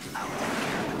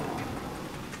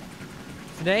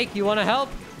 Snake, you want to help?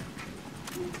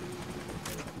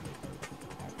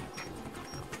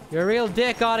 You're a real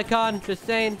dick, Otacon. Just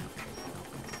saying.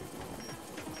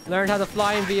 Learned how to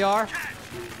fly in VR.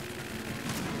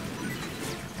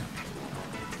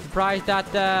 Surprised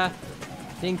that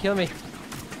didn't kill me.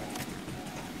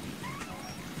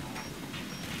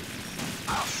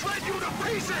 I'll shred you to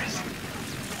pieces.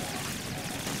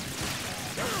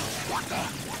 What the?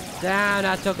 Damn,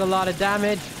 that took a lot of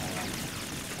damage.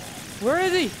 Where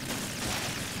is he?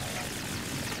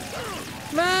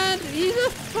 Man, he's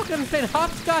just fucking playing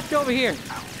hopscotch over here. Is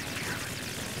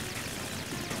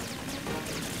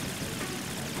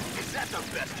that the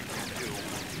best you can do?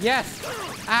 Yes.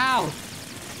 Ow.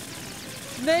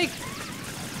 Snake.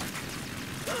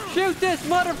 Shoot this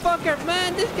motherfucker.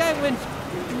 Man, this guy went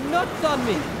nuts on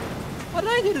me. What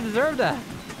did I do to deserve that?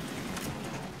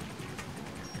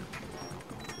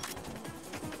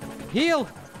 Heal.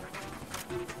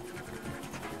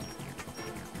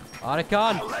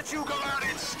 Otacon. I'll let you go out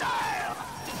in style.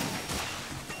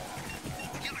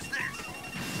 Use this.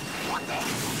 What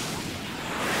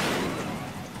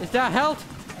the? Is that health?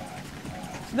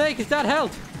 Snake, is that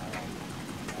health?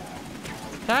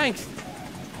 Thanks.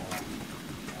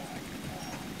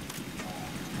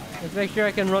 Let's make sure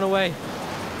I can run away.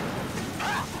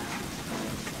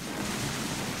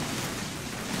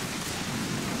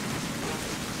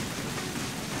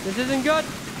 This isn't good.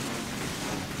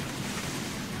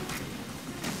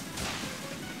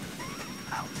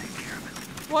 I'll take care of it.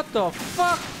 What the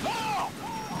fuck?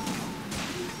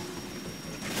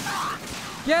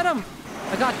 Get him!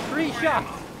 I got 3 shots.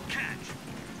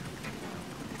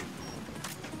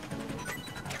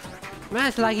 Man,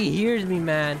 it's like he hears me,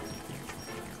 man.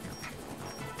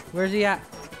 Where's he at?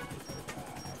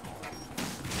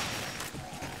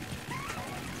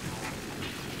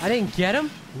 I didn't get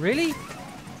him? Really?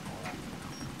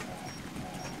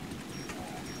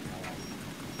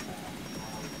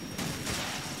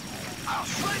 I'll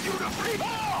shred you to pieces.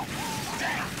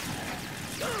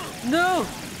 No!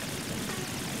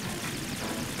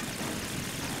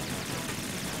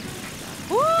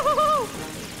 Woo-hoo-hoo!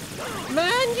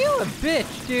 Man, you a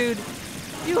bitch, dude.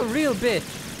 You a real bitch.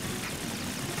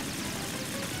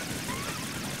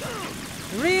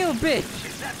 Real bitch.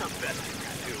 Is that the best you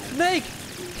can do? Snake,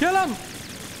 kill him.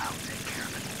 I'll take care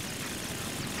of it.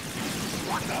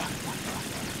 What the?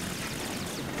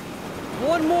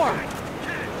 One more.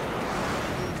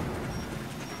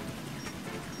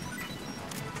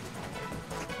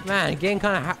 Man, game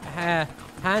kind of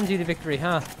hands you the victory,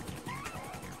 huh?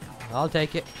 I'll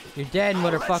take it. You're dead,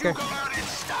 motherfucker.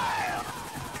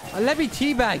 Let me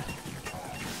teabag.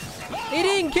 He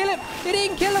didn't kill him. He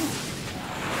didn't kill him.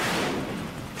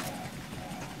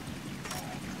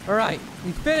 All right,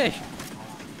 he's finished.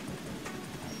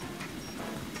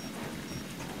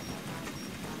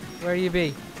 Where you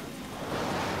be?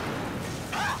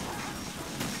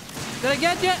 Did I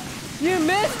get you? You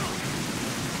missed.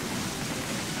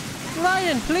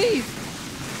 Raiden, please.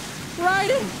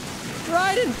 Raiden.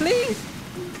 Raiden, please!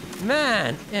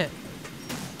 Man, yeah.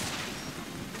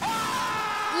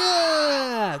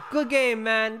 Yeah! Good game,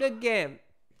 man. Good game.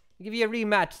 I'll give you a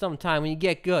rematch sometime when you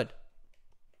get good.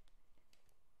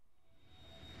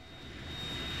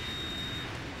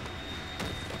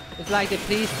 It's like the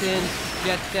police in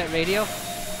Jet Set Radio.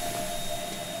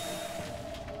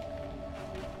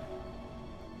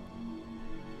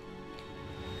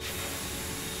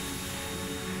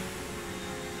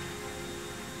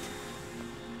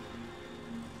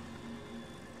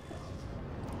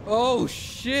 Oh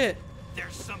shit!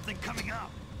 There's something coming up.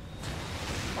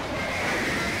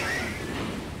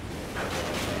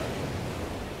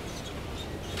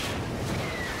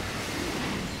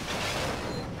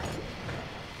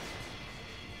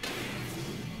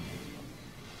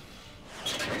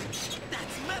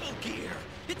 gear.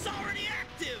 It's already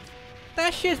active.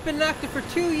 That shit's been active for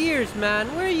 2 years,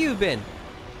 man. Where you been?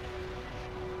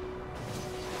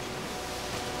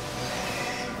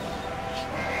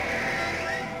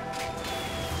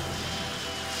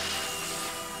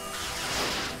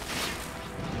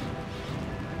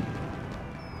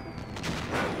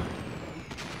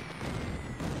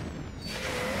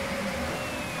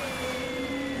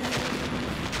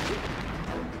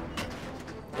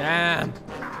 Damn.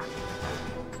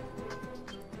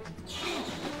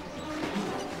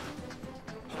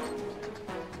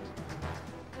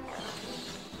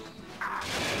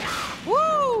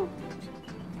 Woo!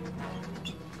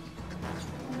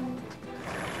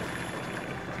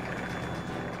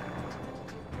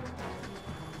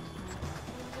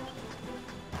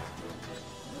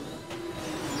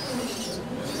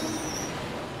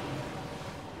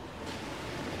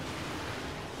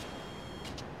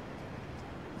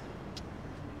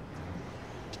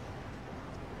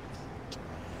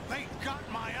 They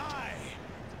got my eye!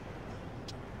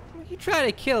 You try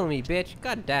to kill me, bitch.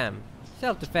 God damn.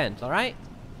 Self-defense, alright?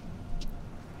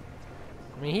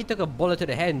 I mean, he took a bullet to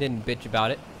the head and didn't bitch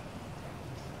about it.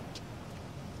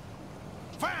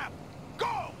 Fab!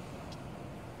 Go!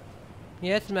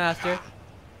 Yes, master.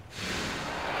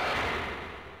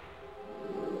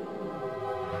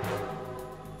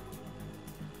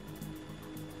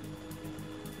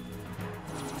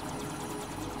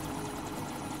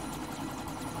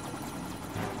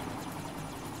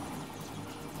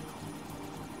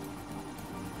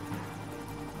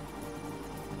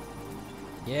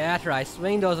 Yeah, that's right.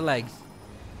 Swing those legs.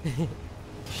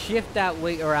 Shift that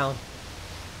weight around.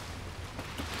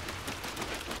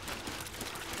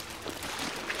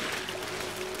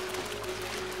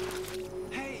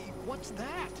 Hey, what's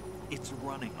that? It's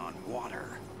running on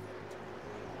water.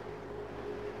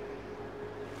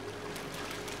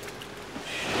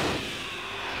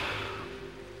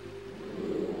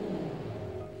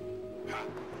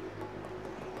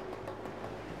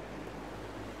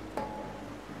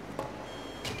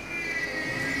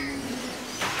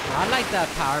 I like that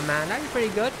power, man. That'd be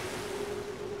pretty good.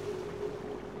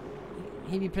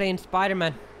 He'd be playing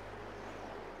Spider-Man.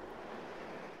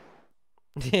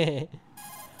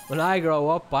 When I grow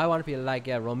up, I want to be like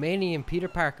a Romanian Peter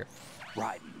Parker.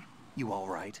 Raiden, you all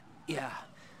right? Yeah.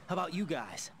 How about you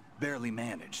guys? Barely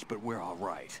managed, but we're all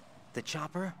right. The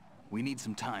chopper? We need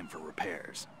some time for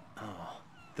repairs. Oh,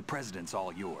 The president's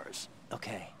all yours.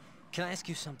 okay. Can I ask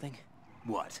you something?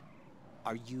 What?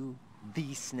 Are you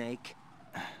the Snake?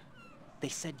 They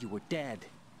said you were dead.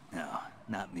 No,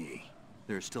 not me.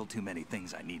 There are still too many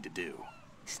things I need to do.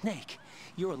 Snake,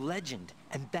 you're a legend,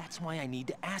 and that's why I need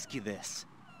to ask you this.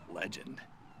 Legend?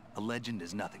 A legend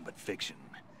is nothing but fiction.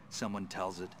 Someone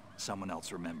tells it, someone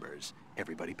else remembers.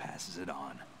 Everybody passes it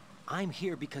on. I'm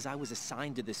here because I was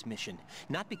assigned to this mission,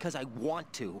 not because I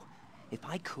want to. If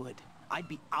I could, I'd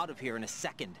be out of here in a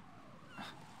second.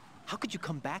 How could you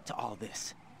come back to all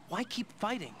this? Why keep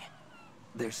fighting?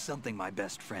 There's something my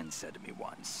best friend said to me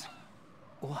once.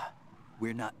 What?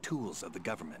 We're not tools of the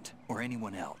government, or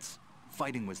anyone else.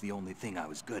 Fighting was the only thing I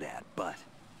was good at, but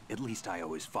at least I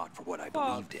always fought for what I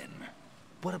believed in.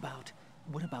 What about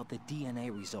the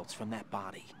DNA results from that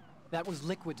body? That was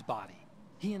Liquid's body.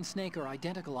 He and Snake are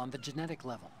identical on the genetic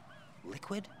level.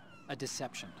 Liquid? A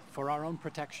deception, for our own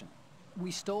protection.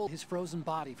 We stole his frozen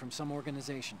body from some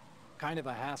organization. Kind of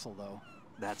a hassle, though.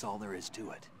 That's all there is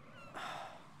to it.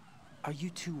 Are you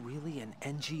two really an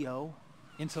NGO?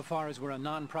 Insofar as we're a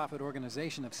non-profit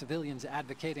organization of civilians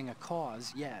advocating a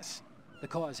cause, yes. The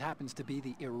cause happens to be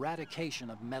the eradication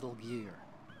of Metal Gear.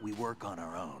 We work on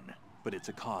our own, but it's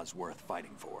a cause worth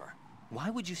fighting for.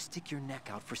 Why would you stick your neck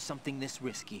out for something this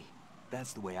risky?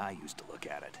 That's the way I used to look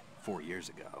at it, 4 years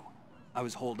ago. I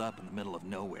was holed up in the middle of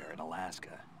nowhere in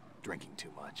Alaska, drinking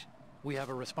too much. We have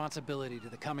a responsibility to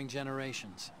the coming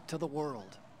generations, to the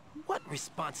world. What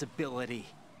responsibility?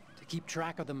 To keep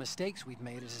track of the mistakes we've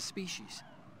made as a species.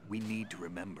 We need to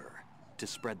remember, to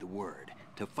spread the word,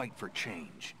 to fight for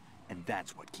change, and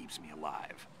that's what keeps me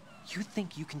alive. You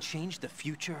think you can change the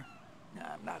future?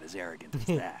 Nah, I'm not as arrogant as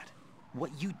that.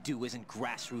 What you do isn't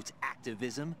grassroots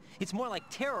activism. It's more like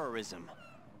terrorism.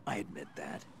 I admit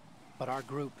that. But our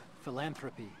group,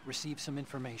 Philanthropy, received some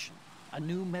information. A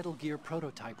new Metal Gear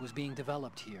prototype was being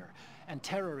developed here, and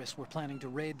terrorists were planning to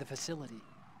raid the facility.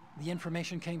 The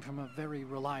information came from a very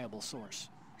reliable source.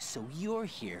 So you're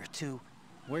here to...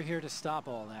 We're here to stop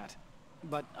all that.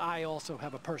 But I also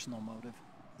have a personal motive.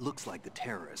 Looks like the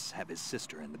terrorists have his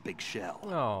sister in the big shell.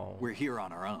 Oh. We're here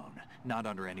on our own, not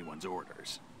under anyone's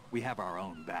orders. We have our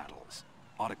own battles.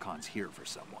 Otacon's here for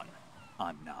someone.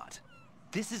 I'm not.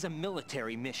 This is a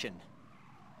military mission.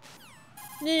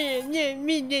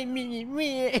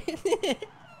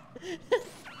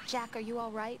 Jack, are you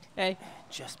all right? Hey.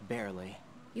 Just barely.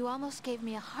 You almost gave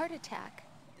me a heart attack.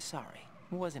 Sorry,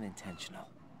 it wasn't intentional.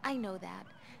 I know that,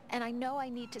 and I know I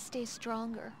need to stay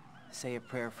stronger. Say a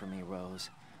prayer for me, Rose,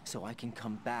 so I can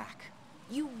come back.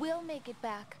 You will make it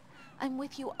back. I'm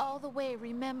with you all the way,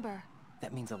 remember?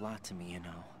 That means a lot to me, you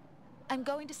know. I'm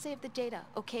going to save the data,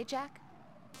 okay, Jack?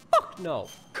 Fuck no.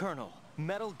 Colonel,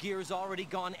 Metal Gear's already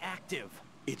gone active.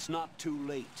 It's not too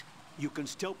late. You can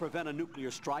still prevent a nuclear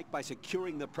strike by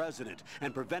securing the President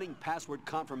and preventing password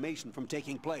confirmation from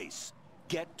taking place.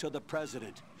 Get to the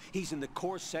President. He's in the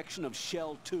core section of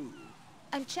Shell 2.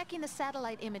 I'm checking the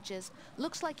satellite images.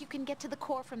 Looks like you can get to the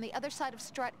core from the other side of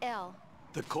Strut L.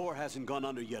 The core hasn't gone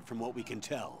under yet from what we can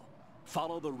tell.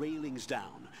 Follow the railings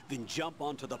down, then jump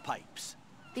onto the pipes.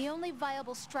 The only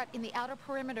viable strut in the outer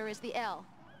perimeter is the L.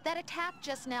 That attack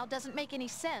just now doesn't make any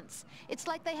sense. It's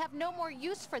like they have no more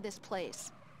use for this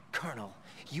place. Colonel,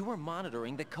 you were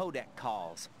monitoring the codec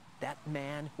calls. That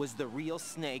man was the real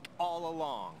Snake all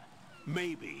along.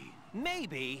 Maybe.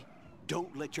 Maybe?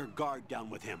 Don't let your guard down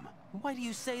with him. Why do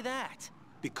you say that?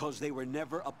 Because they were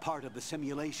never a part of the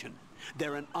simulation.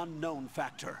 They're an unknown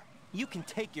factor. You can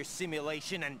take your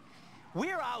simulation and...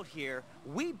 We're out here,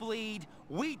 we bleed,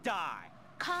 we die.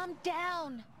 Calm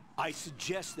down. I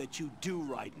suggest that you do,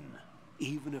 Raiden.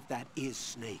 Even if that is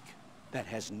Snake. That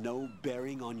has no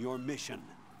bearing on your mission.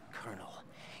 Colonel,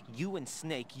 you and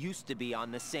Snake used to be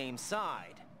on the same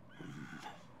side.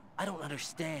 I don't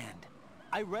understand.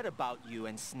 I read about you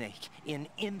and Snake in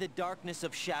the Darkness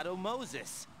of Shadow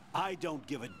Moses. I don't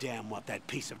give a damn what that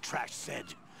piece of trash said.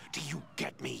 Do you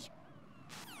get me?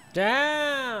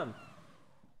 Damn!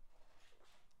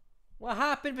 What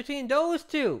happened between those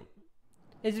two?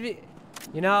 Is it...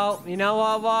 You know what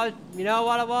it was? You know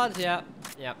what it was? Yep.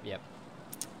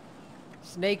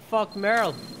 Snake fucked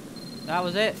Merle. That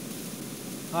was it.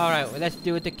 Alright, well, let's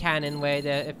do it the canon way,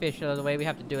 the official way we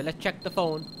have to do it. Let's check the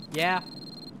phone. Yeah.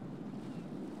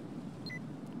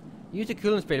 Use a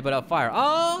coolant spray to put out fire.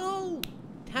 Oh!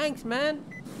 Thanks, man.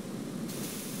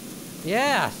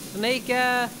 Yeah, Snake,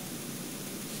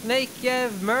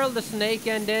 Merle the Snake,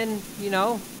 and then, you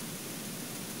know,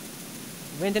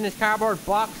 went in his cardboard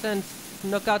box and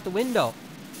snuck out the window.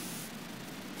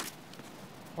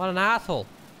 What an asshole.